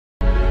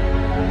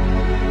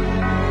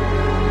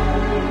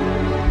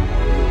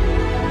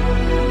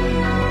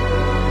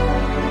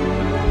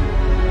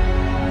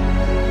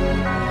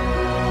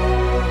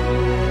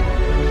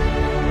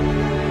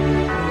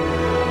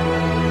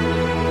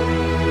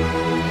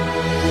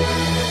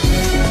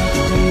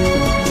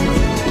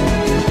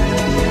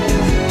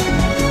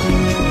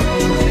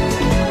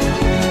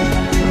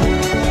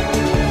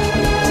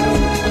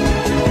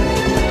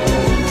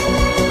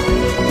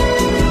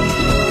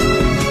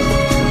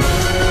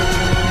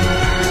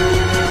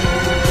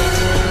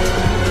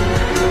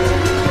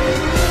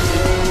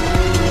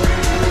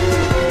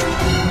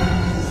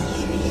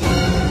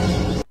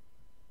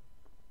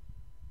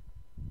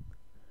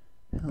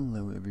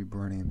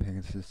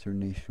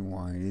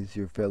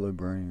your fellow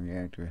Burning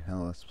Reactor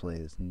Hell Let's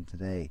Plays, and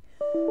today...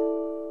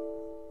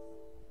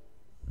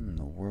 What in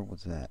the world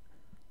was that?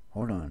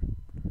 Hold on.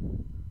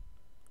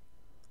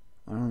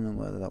 I don't know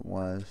what that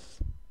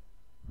was.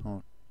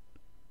 Oh,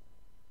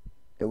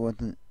 it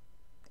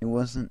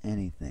wasn't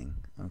anything,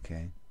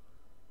 okay.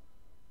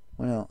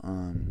 Well,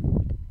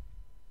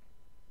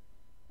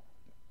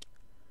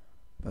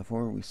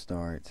 before we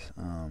start,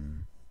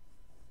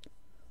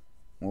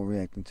 we're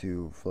reacting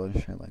to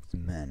Fluttershy Likes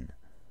Men.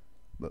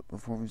 But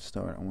before we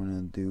start, I want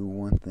to do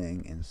one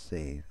thing and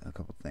say a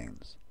couple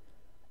things.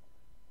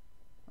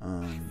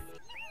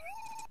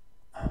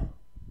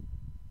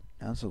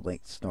 That's a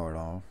late start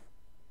off.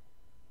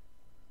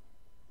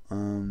 I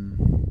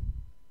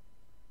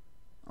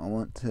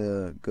want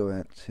to go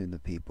out to the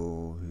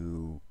people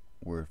who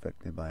were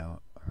affected by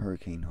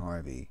Hurricane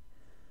Harvey.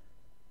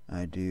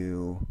 My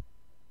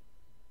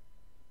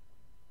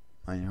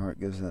heart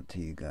goes out to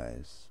you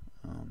guys.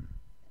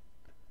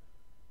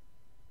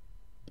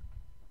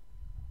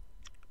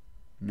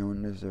 No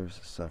one deserves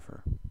to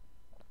suffer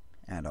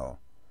at all,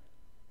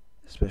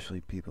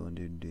 especially people who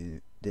didn't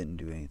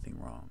do anything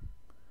wrong.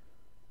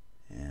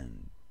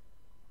 And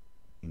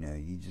you know,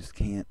 you just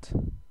can't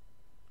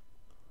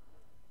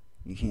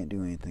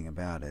do anything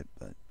about it.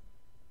 But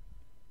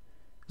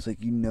it's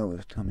like, you know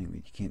it's coming,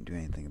 but you can't do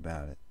anything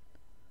about it.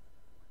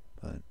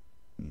 But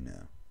you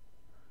know,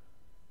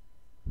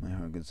 my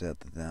heart goes out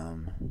to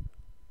them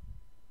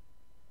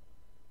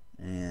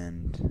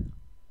and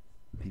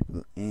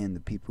the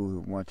people who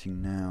are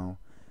watching now,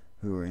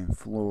 who are in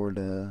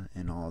Florida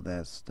and all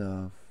that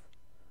stuff,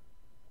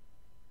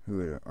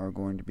 who are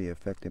going to be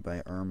affected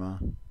by Irma.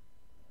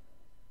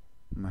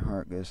 My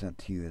heart goes out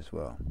to you as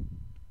well.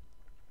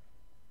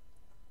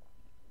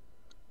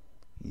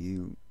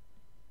 You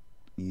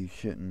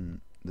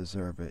shouldn't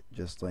deserve it,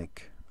 just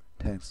like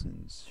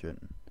Texans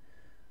shouldn't,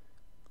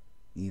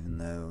 even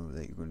though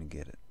that you're going to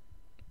get it.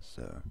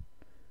 So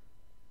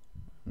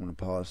I'm going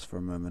to pause for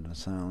a moment of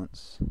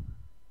silence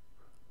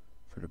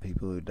for the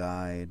people who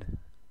died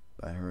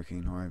by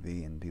Hurricane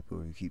Harvey and people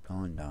who keep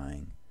on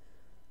dying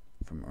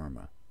from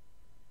Irma.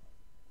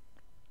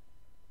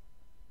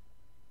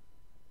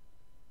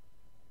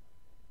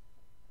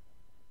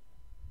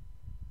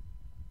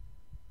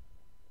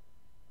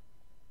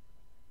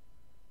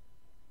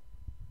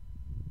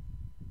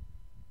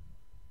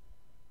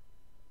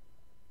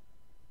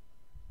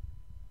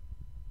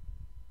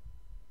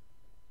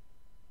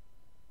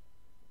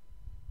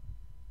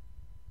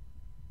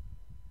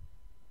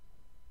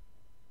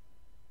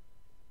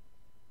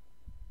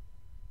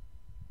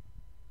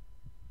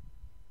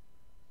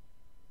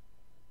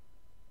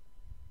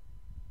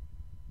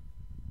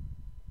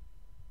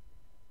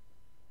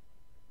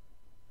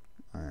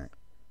 Alright.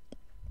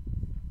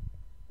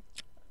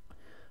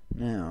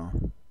 Now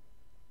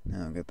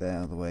get that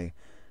out of the way.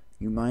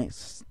 You might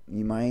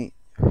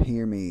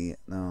hear me.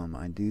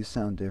 I do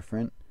sound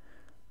different.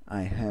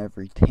 I have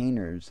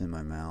retainers in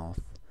my mouth.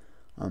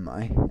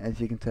 As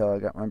you can tell, I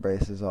got my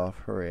braces off.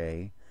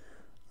 Hooray!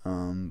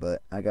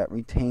 But I got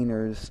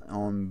retainers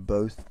on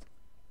both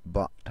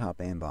top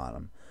and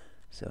bottom.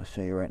 So I'll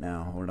show you right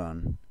now. Hold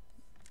on.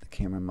 The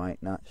camera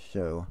might not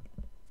show.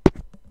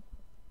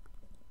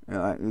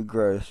 You're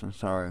gross. I'm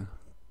sorry.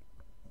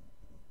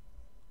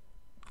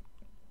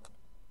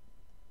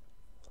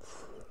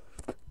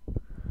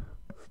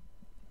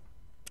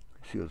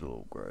 She was a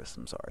little gross.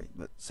 I'm sorry,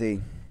 but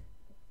see,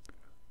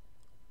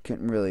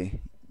 couldn't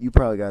really. You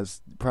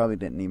guys probably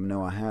didn't even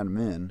know I had them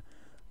in,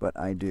 but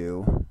I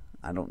do.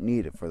 I don't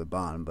need it for the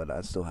bottom, but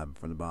I still have it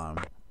for the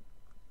bottom.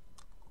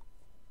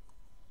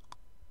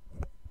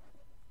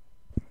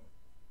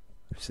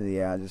 So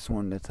yeah, I just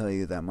wanted to tell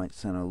you that might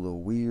sound a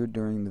little weird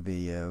during the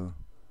video.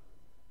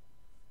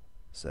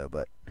 So,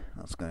 but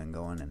let's go ahead and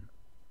go on in.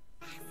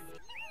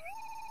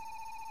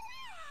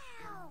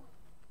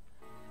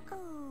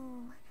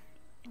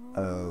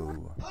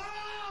 Oh.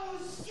 Oh,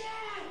 shit!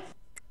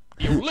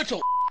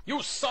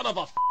 You son of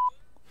a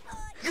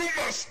You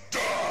must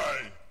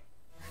die!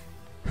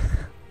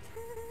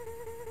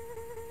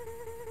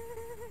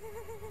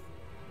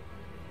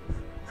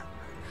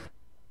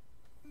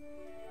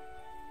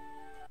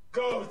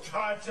 Go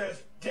touch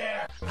his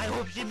dick! I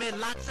hope she made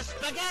lots of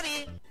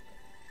spaghetti.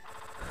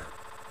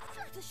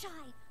 Fluttershy,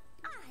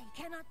 I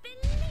cannot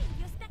believe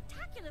your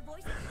spectacular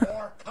voice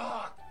Or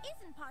cock!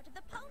 isn't part of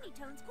the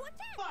Ponytones quartet.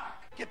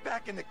 Fuck! Get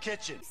back in the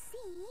kitchen! See,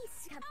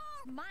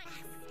 my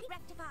ass is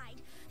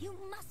rectified. You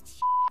must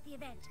the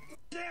event.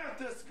 Damn,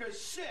 this good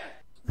shit!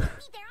 Be there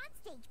on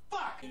stage.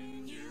 Fuck!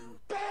 You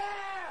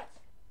bat!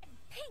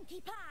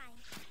 Pinkie Pie.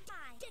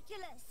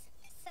 Ridiculous.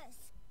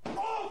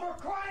 Oh, for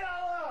crying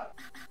out loud!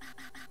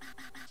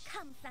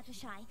 Come,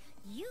 Fluttershy.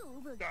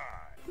 You will Die.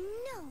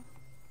 No.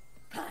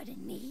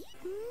 Pardon me?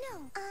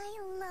 No. I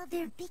love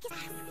their biggest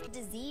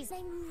disease.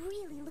 I'm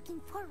really looking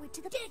forward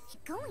to the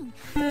get going.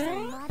 There's a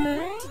lot of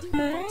work to do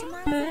for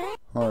tomorrow.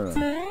 Hold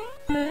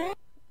on.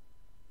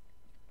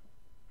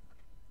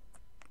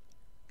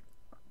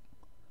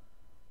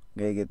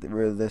 Gotta get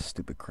rid of this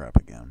stupid crap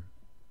again.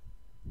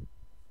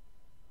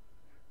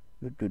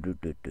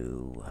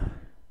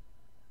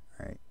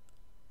 Alright.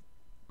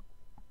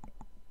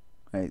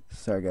 Alright,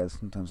 sorry guys,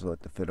 sometimes I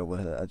like to fiddle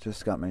with it. I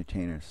just got my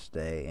retainers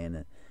today and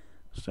I'm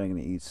starting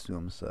to get used to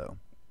them, so.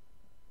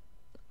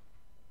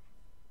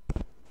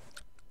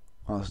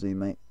 Also, you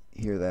might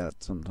hear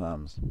that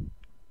sometimes.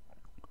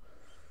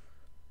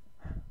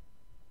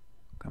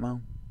 Come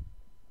on.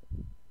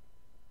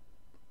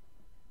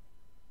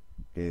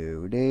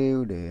 Do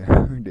do do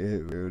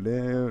do do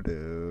do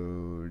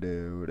do do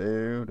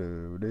do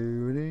do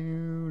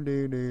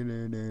do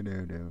do do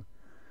do do.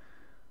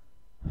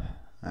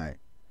 Alright.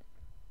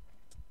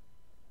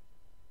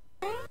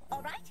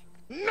 Alright?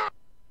 No!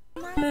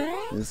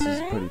 This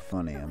is pretty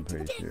funny, I'm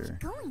pretty sure.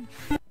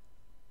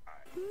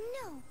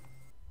 No.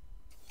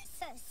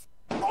 Sus.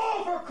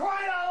 Oh, for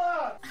crying out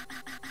loud!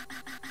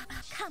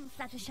 Come,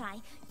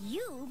 Fluttershy.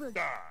 You will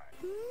Die.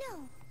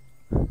 No.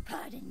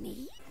 Pardon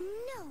me?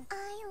 No.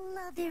 I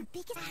love their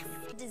biggest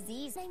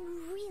disease.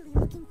 I'm really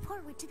looking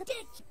forward to the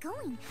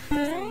going.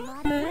 There's a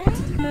lot of work to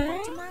do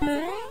to my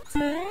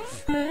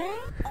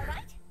event.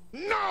 Alright?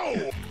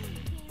 No!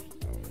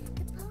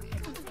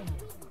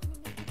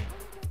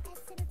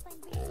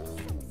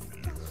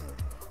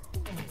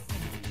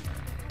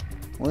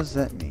 What does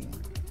that mean?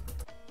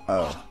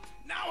 Oh.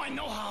 Now I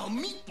know how a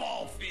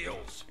meatball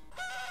feels.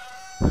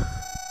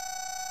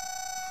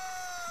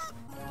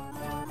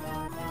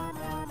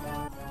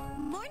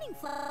 Morning,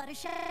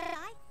 Fluttershy.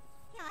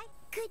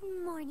 Good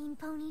morning,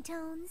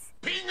 Ponytones.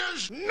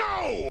 Penis?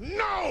 No!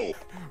 No!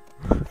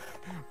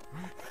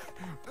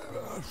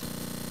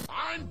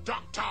 I'm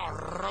Dr.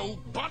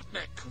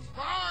 Robotnik.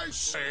 I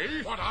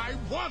say what I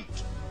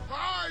want.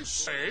 I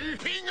say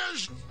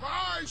penis.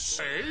 I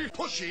say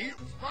pushy.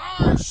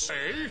 I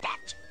say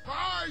butt.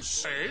 I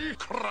say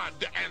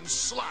crud and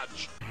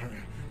sludge.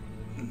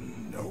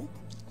 Nope.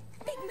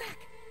 Big Mac,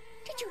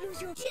 did you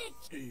lose your chick?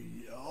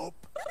 Yup.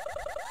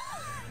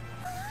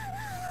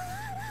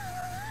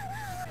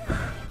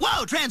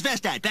 Whoa,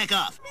 transvestite, back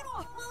off.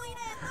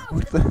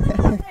 What the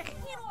heck?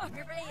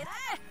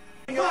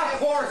 Got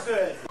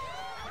horses!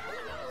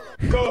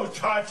 Go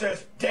touch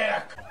his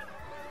dick!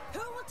 Who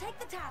will take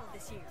the title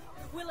this year?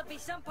 Will it be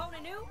some pony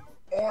new?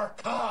 Or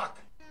cock!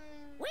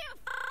 We'll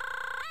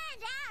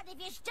find out if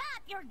you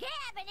stop your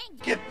gabbing and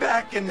Get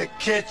back in the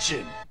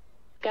kitchen!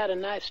 Got a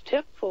nice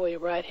tip for you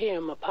right here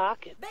in my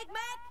pocket. Big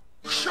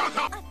Mac? Shut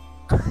up!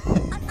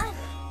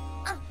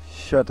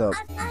 Shut up,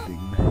 Big Mac.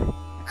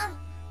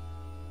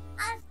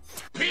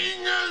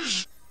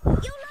 Penis! you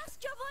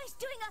lost your voice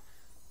doing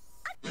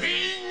a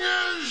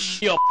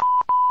Penis! Yo,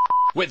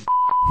 with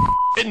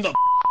in the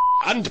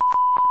and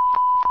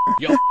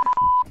yo.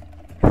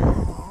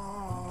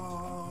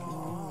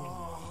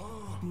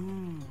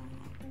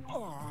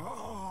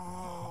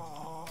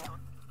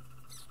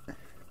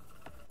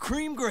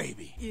 Cream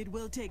gravy. It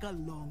will take a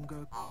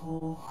longer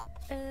course.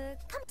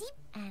 come deep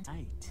and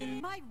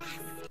Tight. My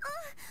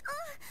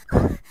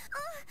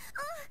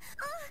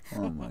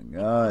Oh my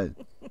god.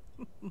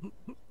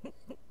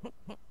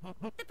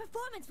 the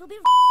performance will be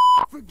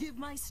forgive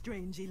my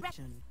strange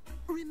election.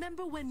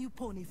 Remember when you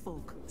pony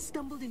folk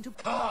stumbled into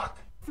Cock!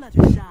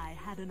 Fluttershy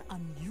had an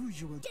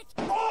unusual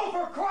Oh,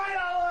 for crying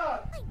out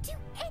loud! I'd do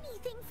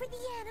anything for the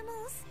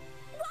animals.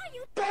 Why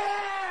you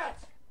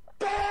Bat!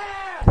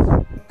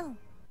 Bat! Oh,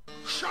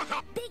 Shut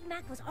up! Big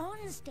Mac was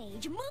on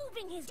stage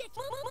moving his dick.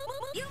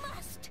 You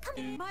must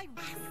come my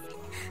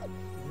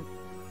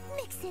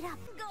mix it up.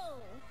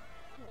 Go.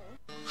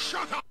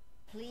 Shut up!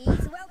 Please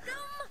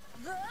welcome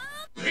the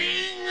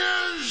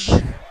Penis!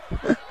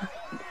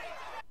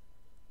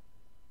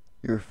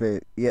 Your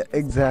face. Yeah,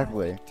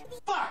 exactly.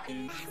 Fuck!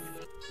 And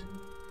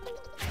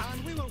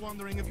we were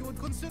wondering if you would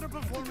consider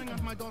performing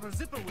at my daughter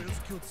Zipperwill's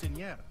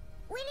quinceañera.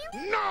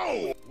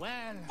 No!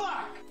 Well,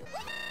 Fuck!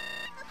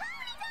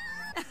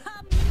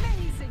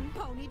 amazing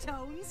pony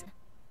tones.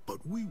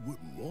 but we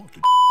wouldn't want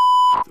to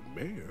the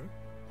mayor.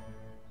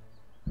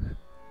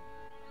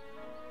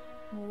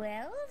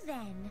 Well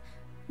then,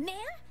 Mayor?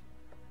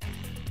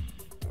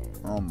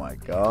 Oh my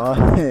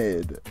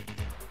god.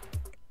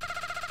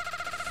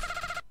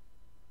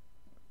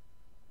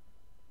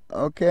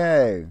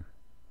 Okay.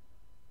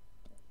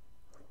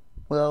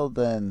 Well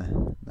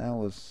then, that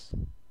was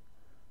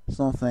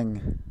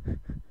something.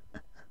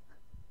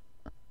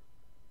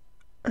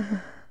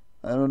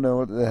 I don't know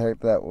what the heck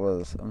that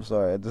was. I'm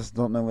sorry, I just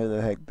don't know what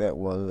the heck that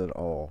was at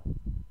all.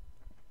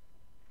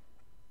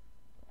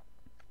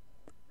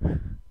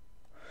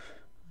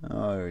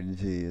 Oh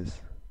jeez.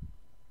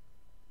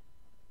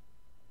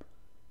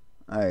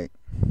 Alright.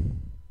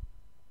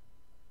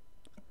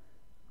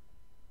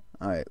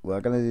 Alright, well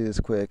I gotta do this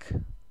quick.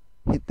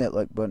 Hit that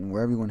like button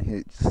wherever you want to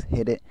hit, just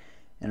hit it.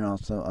 And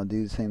also I'll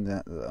do the same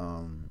that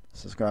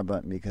subscribe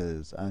button,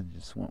 because I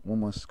just want one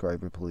more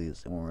subscriber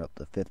please, and we're up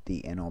to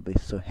 50 and I'll be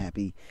so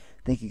happy.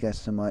 Thank you guys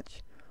so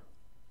much.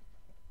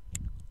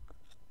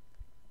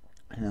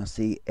 And I'll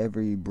see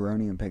every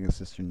Brony and Pegasus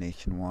Sister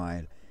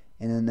nationwide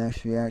in the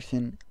next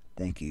reaction.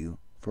 Thank you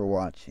for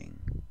watching.